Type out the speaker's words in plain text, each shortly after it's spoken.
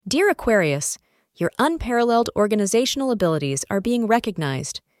Dear Aquarius, your unparalleled organizational abilities are being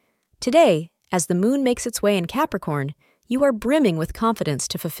recognized. Today, as the moon makes its way in Capricorn, you are brimming with confidence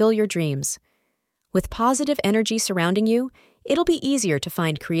to fulfill your dreams. With positive energy surrounding you, it'll be easier to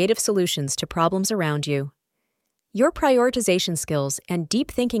find creative solutions to problems around you. Your prioritization skills and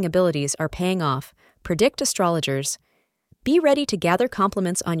deep thinking abilities are paying off, predict astrologers. Be ready to gather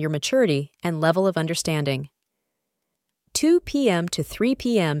compliments on your maturity and level of understanding. 2 p.m. to 3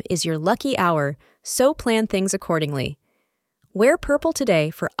 p.m. is your lucky hour, so plan things accordingly. Wear purple today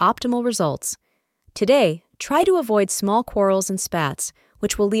for optimal results. Today, try to avoid small quarrels and spats,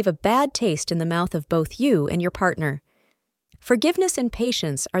 which will leave a bad taste in the mouth of both you and your partner. Forgiveness and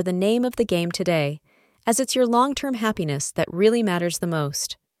patience are the name of the game today, as it's your long-term happiness that really matters the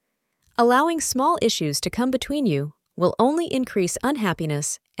most. Allowing small issues to come between you will only increase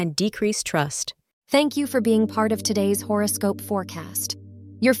unhappiness and decrease trust. Thank you for being part of today's horoscope forecast.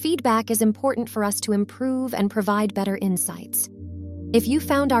 Your feedback is important for us to improve and provide better insights. If you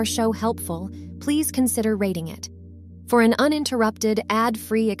found our show helpful, please consider rating it. For an uninterrupted,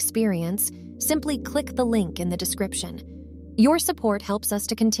 ad-free experience, simply click the link in the description. Your support helps us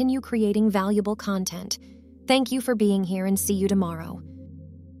to continue creating valuable content. Thank you for being here and see you tomorrow.